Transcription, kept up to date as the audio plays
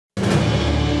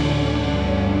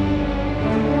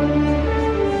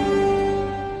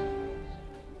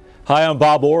Hi, I'm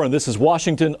Bob Orr, and this is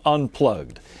Washington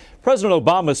Unplugged. President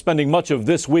Obama is spending much of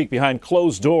this week behind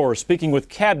closed doors, speaking with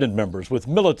cabinet members, with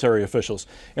military officials,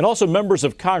 and also members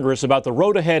of Congress about the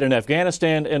road ahead in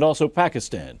Afghanistan and also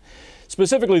Pakistan.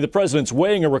 Specifically, the president's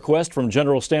weighing a request from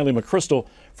General Stanley McChrystal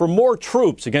for more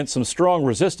troops against some strong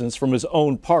resistance from his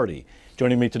own party.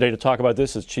 Joining me today to talk about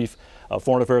this is Chief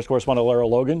Foreign Affairs Correspondent Lara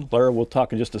Logan. Lara, we'll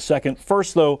talk in just a second.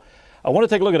 First, though, I want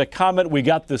to take a look at a comment we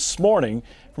got this morning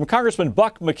from Congressman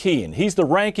Buck McKeon. He's the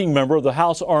ranking member of the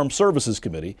House Armed Services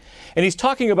Committee, and he's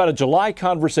talking about a July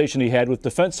conversation he had with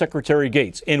Defense Secretary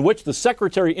Gates, in which the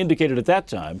secretary indicated at that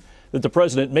time that the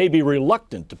president may be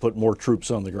reluctant to put more troops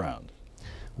on the ground.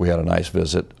 We had a nice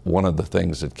visit. One of the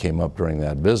things that came up during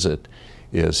that visit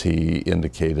is he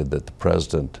indicated that the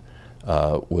president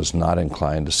was not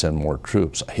inclined to send more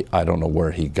troops. I don't know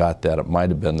where he got that. It might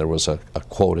have been there was a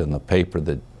quote in the paper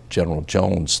that General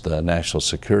Jones, the National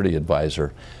Security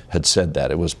Advisor, had said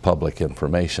that. It was public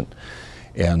information.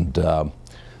 And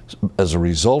as a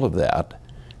result of that,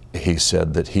 he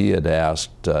said that he had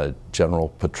asked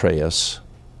General Petraeus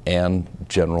and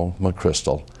General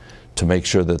McChrystal to make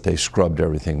sure that they scrubbed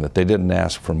everything, that they didn't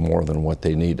ask for more than what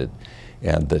they needed,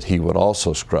 and that he would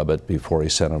also scrub it before he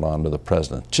sent it on to the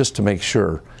president, just to make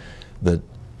sure that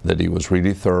he was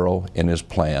really thorough in his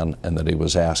plan and that he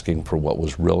was asking for what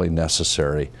was really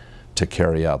necessary to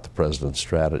carry out the president's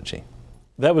strategy.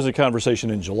 That was a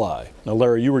conversation in July. Now,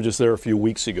 Lara, you were just there a few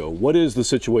weeks ago. What is the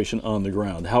situation on the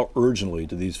ground? How urgently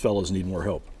do these fellows need more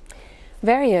help?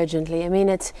 Very urgently. I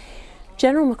mean,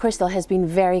 General McChrystal has been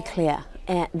very clear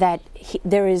that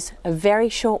there is a very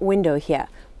short window here,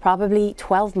 probably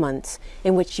 12 months,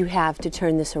 in which you have to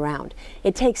turn this around.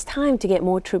 It takes time to get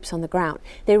more troops on the ground.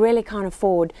 They really can't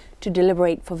afford to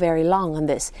deliberate for very long on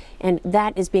this. And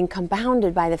that is being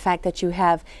compounded by the fact that you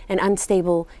have an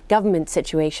unstable government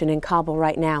situation in Kabul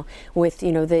right now with,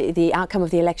 the outcome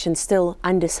of the election still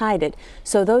undecided.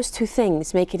 So those two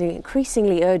things make it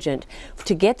increasingly urgent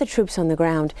to get the troops on the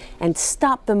ground and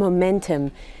stop the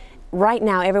momentum. Right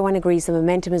now, everyone agrees the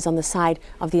momentum is on the side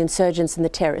of the insurgents and the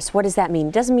terrorists. What does that mean?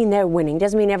 It doesn't mean they're winning. It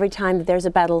doesn't mean every time that there's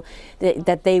a battle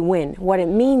that they win. What it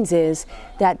means is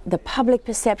that the public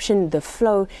perception, the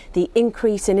flow, the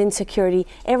increase in insecurity,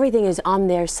 everything is on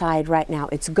their side right now.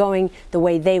 It's going the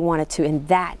way they want it to, and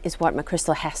that is what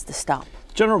McChrystal has to stop.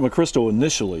 General McChrystal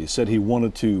initially said he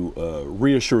wanted to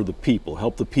reassure the people,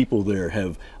 help the people there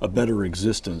have a better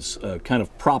existence, kind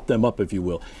of prop them up, if you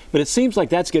will. But it seems like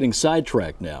that's getting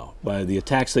sidetracked now by the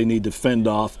attacks they need to fend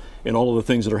off and all of the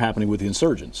things that are happening with the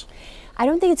insurgents. I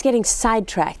don't think it's getting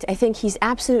sidetracked. I think he's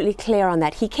absolutely clear on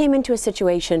that. He came into a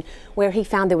situation where he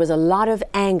found there was a lot of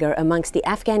anger amongst the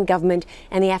Afghan government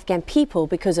and the Afghan people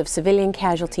because of civilian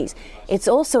casualties. It's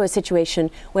also a situation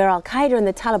where Al-Qaeda and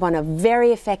the Taliban are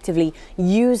very effectively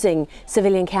using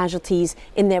civilian casualties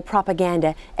in their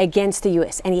propaganda against the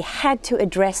U.S., and he had to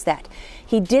address that.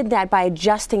 He did that by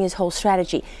adjusting his whole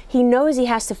strategy. He knows he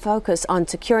has to focus on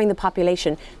securing the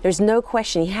population. There's no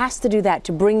question. He has to do that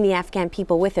to bring the Afghan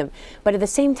people with him. But at the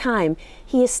same time,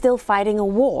 he is still fighting a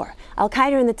war.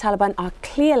 Al-Qaeda and the Taliban are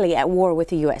clearly at war with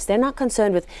the U.S. They're not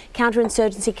concerned with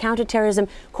counterinsurgency, counterterrorism,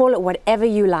 call it whatever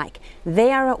you like.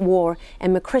 They are at war,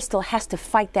 and McChrystal has to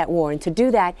fight that war. And to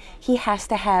do that, he has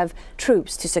to have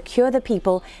troops to secure the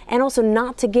people and also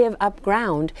not to give up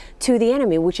ground to the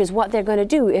enemy, which is what they're going to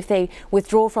do if they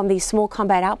withdraw from these small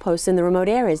combat outposts in the remote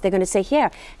areas. They're going to say,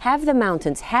 here, have the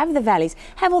mountains, have the valleys,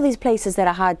 have all these places that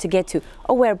are hard to get to.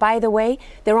 Oh, where, by the way,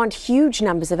 there aren't huge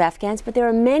numbers of Afghans, but there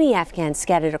are many Afghans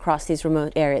scattered across these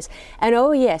remote areas. And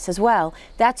oh, yes, as well,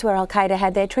 that's where Al-Qaeda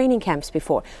had their training camps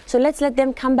before. So let's let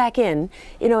them come back in,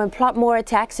 and plot more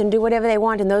attacks and do whatever they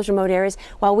want in those remote areas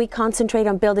while we concentrate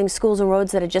on building schools and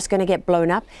roads that are just going to get blown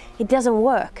up. It doesn't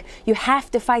work. You have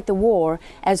to fight the war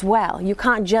as well. You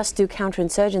can't just do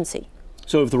counterinsurgency.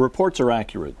 So if the reports are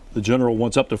accurate, the general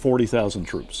wants up to 40,000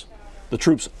 troops. The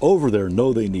troops over there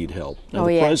know they need help. Now,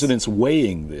 the president's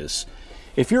weighing this.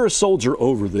 If you're a soldier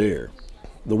over there,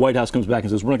 the White House comes back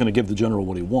and says, we're not going to give the general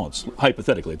what he wants,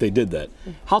 hypothetically, if they did that.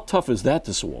 How tough is that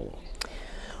to swallow?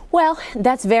 Well,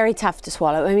 that's very tough to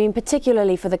swallow. I mean,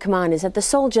 particularly for the commanders. At the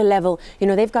soldier level,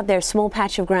 they've got their small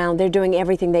patch of ground. They're doing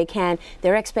everything they can.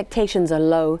 Their expectations are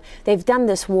low. They've done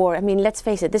this war. I mean, let's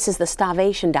face it, this is the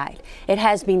starvation diet. It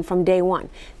has been from day one.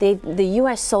 The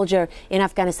U.S. soldier in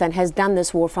Afghanistan has done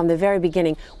this war from the very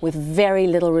beginning with very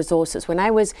little resources. When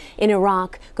I was in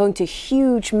Iraq, going to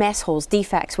huge mess halls,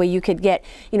 defects, where you could get,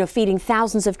 feeding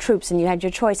thousands of troops and you had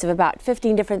your choice of about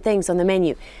 15 different things on the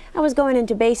menu. I was going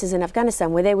into bases in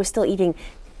Afghanistan where they were still eating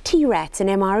T-RATs and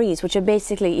MREs, which are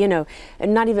basically, you know,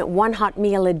 not even one hot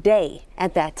meal a day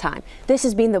at that time. This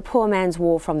has been the poor man's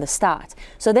war from the start.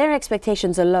 So their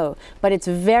expectations are low, but it's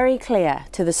very clear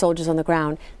to the soldiers on the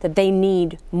ground that they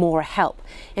need more help.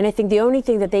 And I think the only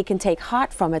thing that they can take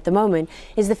heart from at the moment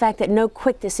is the fact that no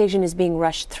quick decision is being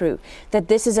rushed through, that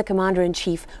this is a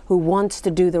commander-in-chief who wants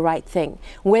to do the right thing.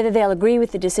 Whether they'll agree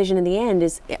with the decision in the end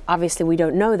is, obviously we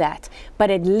don't know that, but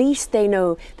at least they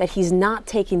know that he's not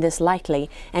taking this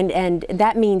lightly, and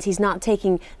that means he's not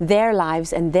taking their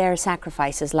lives and their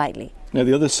sacrifices lightly. Now,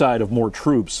 the other side of more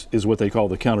troops is what they call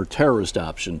the counter-terrorist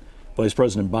option. Vice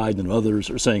President Biden and others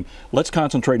are saying, let's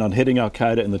concentrate on hitting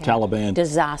al-Qaeda and the Taliban.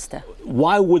 Disaster.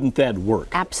 Why wouldn't that work?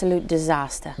 Absolute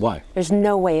disaster. Why? There's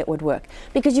no way it would work.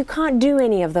 Because you can't do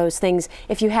any of those things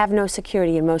if you have no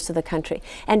security in most of the country.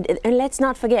 And let's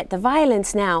not forget, the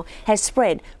violence now has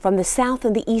spread from the south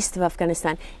and the east of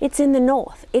Afghanistan. It's in the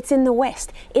north. It's in the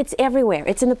west. It's everywhere.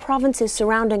 It's in the provinces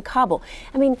surrounding Kabul.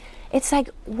 I mean, it's like,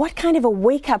 what kind of a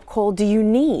wake-up call do you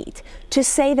need to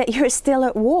say that you're still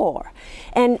at war?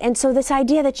 And so this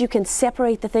idea that you can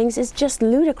separate the things is just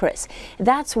ludicrous.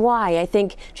 That's why I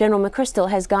think General McChrystal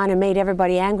has gone and made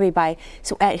everybody angry by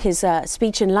at his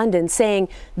speech in London, saying,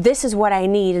 this is what I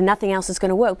need and nothing else is going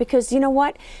to work. Because you know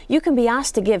what? You can be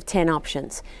asked to give 10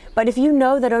 options. But if you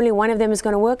know that only one of them is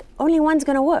going to work, only one's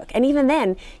going to work. And even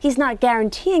then, he's not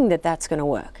guaranteeing that that's going to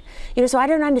work. You know, so I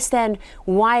don't understand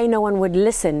why no one would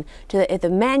listen to the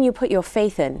man you put your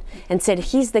faith in and said,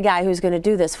 he's the guy who's going to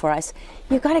do this for us.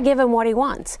 You've got to give him what he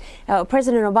wants.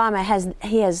 President Obama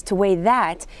has to weigh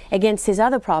that against his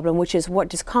other problem, which is, what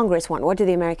does Congress want? What do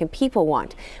the American people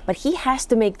want? But he has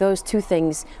to make those two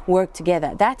things work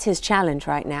together. That's his challenge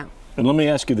right now. And let me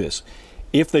ask you this.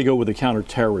 If they go with a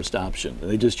counter-terrorist option,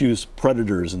 they just use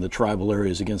predators in the tribal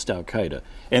areas against al-Qaeda,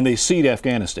 and they cede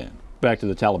Afghanistan back to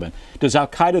the Taliban, does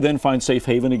al-Qaeda then find safe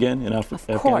haven again in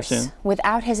Afghanistan? Of course,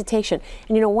 without hesitation.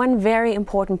 And you know, one very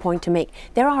important point to make,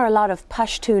 there are a lot of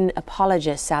Pashtun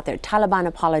apologists out there, Taliban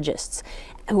apologists,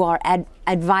 who are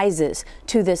advisors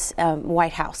to this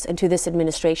White House and to this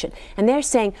administration. And they're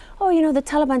saying, oh, you know, the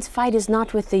Taliban's fight is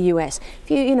not with the U.S. If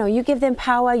you give them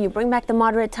power, you bring back the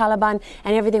moderate Taliban,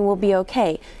 and everything will be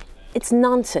okay. It's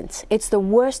nonsense. It's the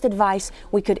worst advice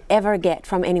we could ever get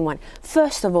from anyone.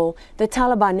 First of all, the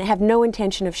Taliban have no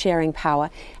intention of sharing power,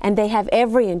 and they have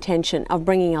every intention of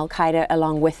bringing al-Qaeda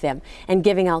along with them and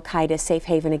giving al-Qaeda safe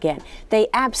haven again. They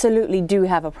absolutely do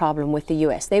have a problem with the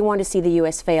U.S. They want to see the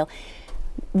U.S. fail.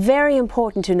 Very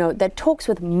important to note that talks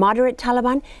with moderate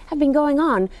Taliban have been going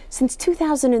on since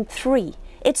 2003.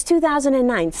 It's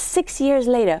 2009, 6 years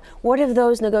later. What have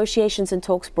those negotiations and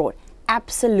talks brought?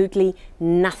 Absolutely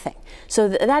nothing. So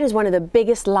that is one of the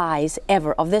biggest lies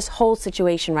ever of this whole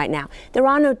situation right now. There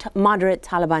are no moderate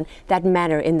Taliban that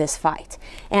matter in this fight.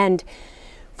 And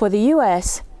for the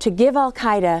U.S. to give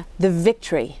al-Qaeda the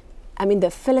victory, I mean,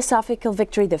 the philosophical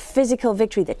victory, the physical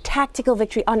victory, the tactical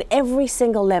victory on every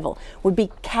single level would be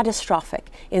catastrophic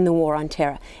in the war on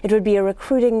terror. It would be a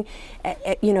recruiting,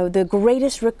 the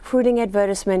greatest recruiting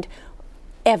advertisement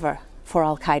ever for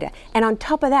al-Qaeda. And on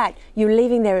top of that, you're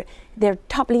leaving their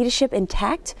top leadership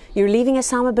intact. You're leaving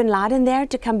Osama bin Laden there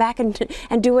to come back and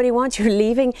do what he wants. You're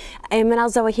leaving Ayman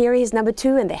al-Zawahiri, his number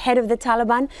 2, and the head of the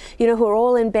Taliban, who are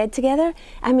all in bed together.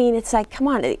 I mean, it's like, come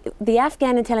on. The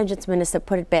Afghan intelligence minister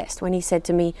put it best when he said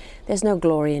to me, there's no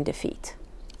glory in defeat.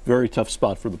 Very tough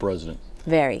spot for the president.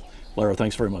 Very. Lara,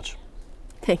 thanks very much.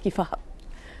 Thank you, Bob.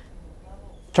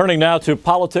 Turning now to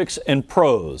politics and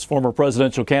prose. Former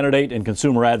presidential candidate and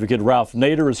consumer advocate Ralph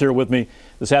Nader is here with me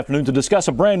this afternoon to discuss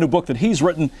a brand new book that he's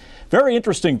written. Very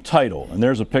interesting title, and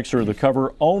there's a picture of the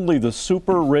cover, Only the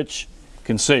Super Rich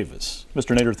Can Save Us.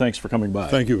 Mr. Nader, thanks for coming by.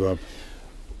 Thank you, Bob.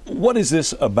 What is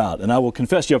this about? And I will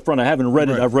confess to you up front, I haven't read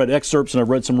it. I've read excerpts and I've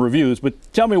read some reviews, but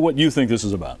tell me what you think this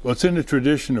is about. Well, it's in the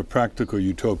tradition of practical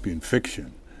utopian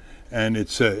fiction, and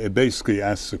it basically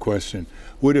asks the question,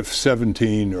 what if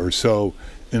 17 or so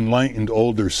enlightened,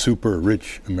 older, super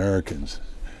rich Americans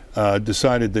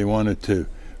decided they wanted to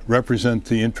represent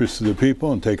the interests of the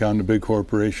people and take on the big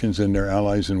corporations and their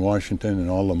allies in Washington and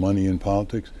all the money in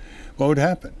politics? What would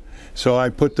happen? So I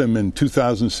put them in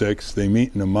 2006. They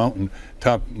meet in a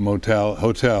mountain-top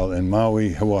hotel in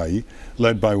Maui, Hawaii,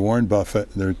 led by Warren Buffett,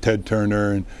 Ted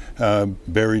Turner, and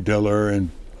Barry Diller, and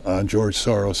George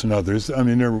Soros and others. I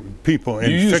mean, they're people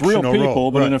in fictional roles. You use real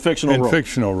people, but in a fictional role. In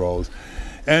fictional roles.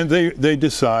 And they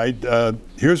decide,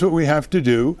 here's what we have to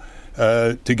do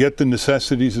to get the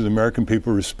necessities of the American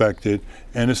people respected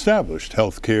and established: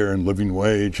 health care and living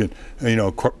wage and,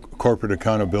 corporate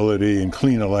accountability and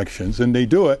clean elections. And they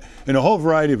do it in a whole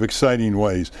variety of exciting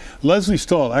ways. Leslie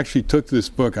Stahl actually took this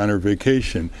book on her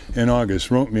vacation in August,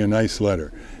 wrote me a nice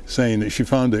letter saying that she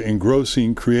found it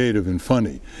engrossing, creative, and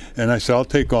funny. And I said, I'll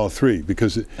take all three,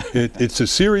 because it's a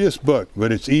serious book,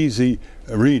 but it's easy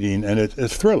reading, and it's a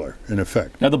thriller, in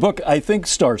effect. Now, the book, I think,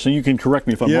 starts, and you can correct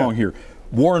me if I'm wrong here,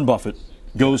 Warren Buffett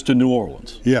goes to New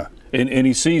Orleans. Yeah. And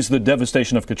he sees the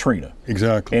devastation of Katrina.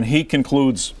 Exactly. And he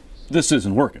concludes, this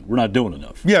isn't working. We're not doing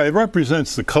enough. Yeah, it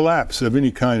represents the collapse of any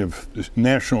kind of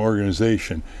national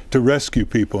organization to rescue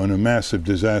people in a massive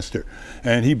disaster.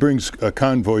 And he brings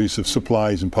convoys of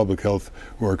supplies and public health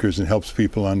workers and helps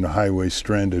people on the highway,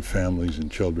 stranded families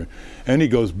and children. And he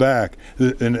goes back,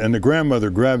 and the grandmother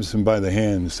grabs him by the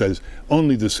hand and says,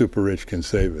 only the super rich can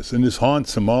save us. And this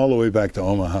haunts him all the way back to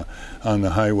Omaha on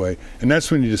the highway. And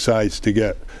that's when he decides to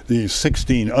get these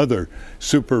 16 other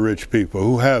super rich people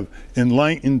who have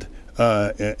enlightened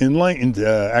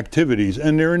activities,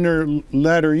 and they're in their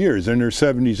latter years, in their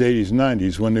 70s, 80s,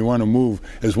 90s, when they want to move,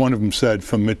 as one of them said,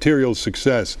 from material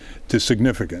success to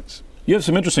significance. You have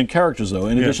some interesting characters, though,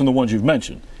 in addition to the ones you've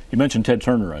mentioned. You mentioned Ted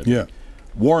Turner, I think. Yeah.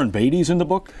 Warren Beatty's in the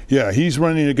book? Yeah, he's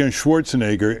running against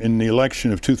Schwarzenegger in the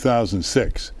election of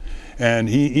 2006. And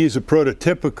he's a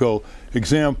prototypical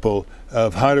example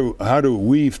of how to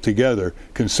weave together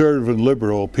conservative and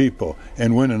liberal people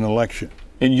and win an election.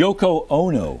 And Yoko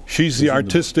Ono. She's the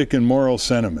artistic and moral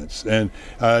sentiments. And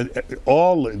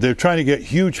they're trying to get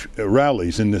huge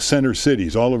rallies in the center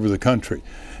cities all over the country.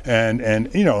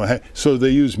 And so they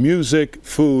use music,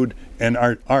 food, and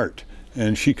art.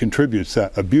 And she contributes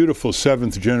that. A beautiful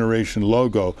seventh-generation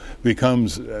logo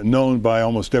becomes known by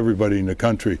almost everybody in the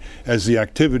country as the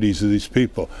activities of these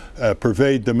people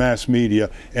pervade the mass media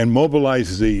and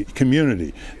mobilize the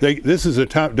community. This is a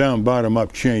top-down,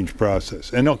 bottom-up change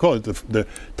process. And they'll call it the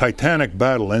Titanic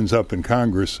battle ends up in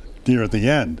Congress near the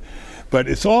end. But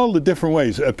it's all the different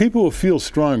ways. People will feel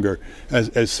stronger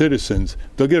as citizens.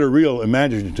 They'll get a real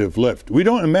imaginative lift. We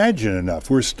don't imagine enough.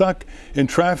 We're stuck in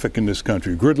traffic in this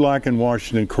country. Gridlock in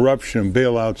Washington, corruption and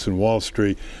bailouts in Wall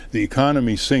Street, the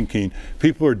economy sinking.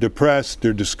 People are depressed,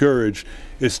 they're discouraged.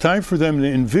 It's time for them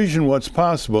to envision what's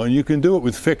possible, and you can do it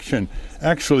with fiction,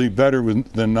 actually better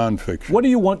than nonfiction. What do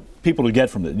you want people to get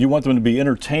from it? Do you want them to be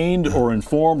entertained or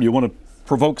informed? Do you want to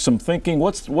provoke some thinking?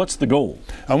 What's the goal?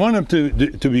 I want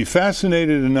them to be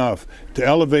fascinated enough to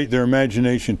elevate their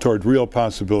imagination toward real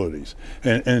possibilities.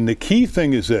 And the key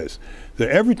thing is this, that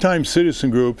every time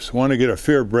citizen groups want to get a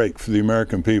fair break for the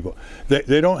American people,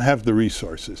 they don't have the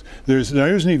resources. There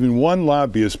isn't even one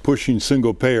lobbyist pushing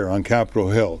single payer on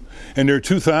Capitol Hill. And there are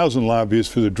 2,000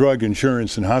 lobbyists for the drug,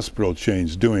 insurance, and hospital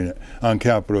chains doing it on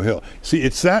Capitol Hill. See,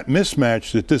 it's that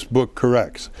mismatch that this book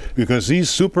corrects, because these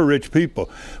super rich people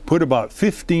put about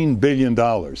 $15 billion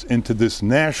into this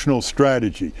national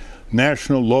strategy,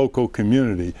 national, local,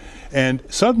 community. And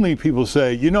suddenly people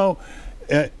say,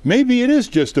 maybe it is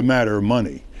just a matter of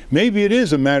money. Maybe it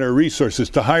is a matter of resources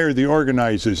to hire the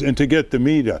organizers and to get the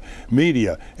media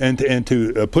and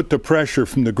to put the pressure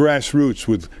from the grassroots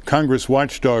with Congress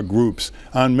watchdog groups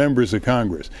on members of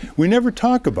Congress. We never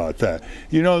talk about that.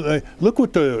 Look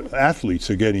what the athletes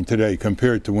are getting today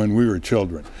compared to when we were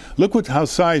children. Look how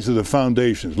size of the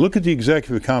foundations. Look at the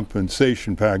executive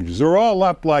compensation packages. They're all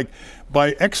up by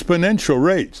exponential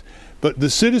rates. But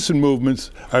the citizen movements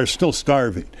are still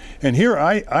starving. And here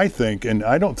I think, and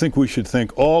I don't think we should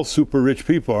think all super rich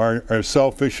people are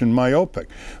selfish and myopic.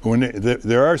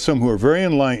 There are some who are very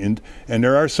enlightened, and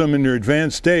there are some in their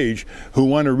advanced stage who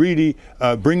want to really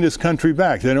bring this country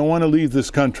back. They don't want to leave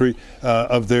this country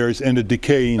of theirs in a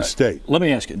decaying state. Let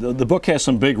me ask you, the book has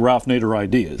some big Ralph Nader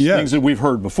ideas, things that we've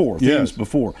heard before, themes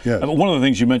before. Yes. One of the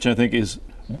things you mentioned, I think, is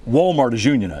Walmart is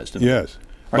unionized. Yes.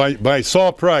 By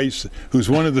Saul Price, who's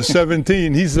one of the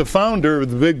 17. He's the founder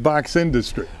of the big box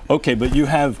industry. Okay, but you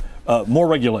have more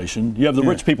regulation. You have the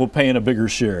rich people paying a bigger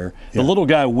share. The little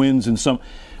guy wins in some.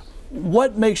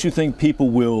 What makes you think people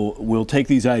will take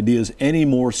these ideas any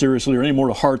more seriously or any more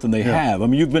to heart than they have? I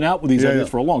mean, you've been out with these ideas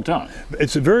for a long time.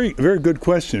 It's a very, very good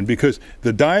question, because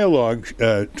the dialogue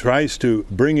tries to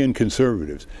bring in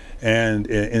conservatives. And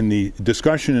in the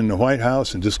discussion in the White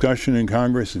House and discussion in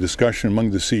Congress, the discussion among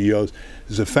the CEOs,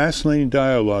 there's a fascinating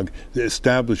dialogue that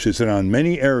establishes that on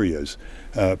many areas,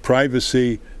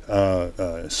 privacy,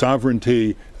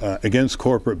 sovereignty, against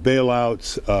corporate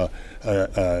bailouts,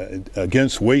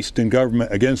 against waste in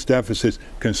government, against deficits,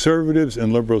 conservatives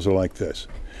and liberals are like this.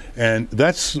 And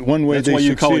that's one way that's they why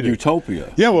you succeeded. call it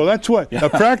utopia. Yeah, well, that's what, a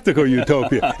practical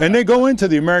utopia. And they go into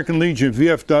the American Legion,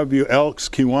 VFW, Elks,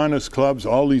 Kiwanis clubs,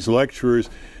 all these lecturers.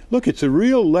 Look, it's a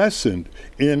real lesson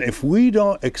in if we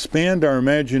don't expand our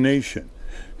imagination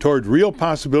toward real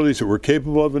possibilities that we're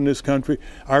capable of in this country,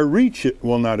 our reach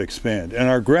will not expand and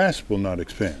our grasp will not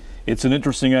expand. It's an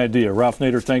interesting idea. Ralph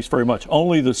Nader, thanks very much.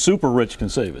 Only the super rich can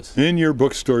save us. In your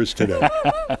bookstores today.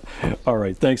 All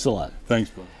right, thanks a lot. Thanks,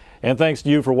 Bob. And thanks to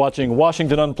you for watching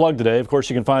Washington Unplugged today. Of course,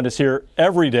 you can find us here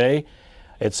every day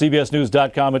at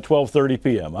cbsnews.com at 12:30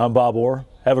 p.m. I'm Bob Orr.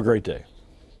 Have a great day.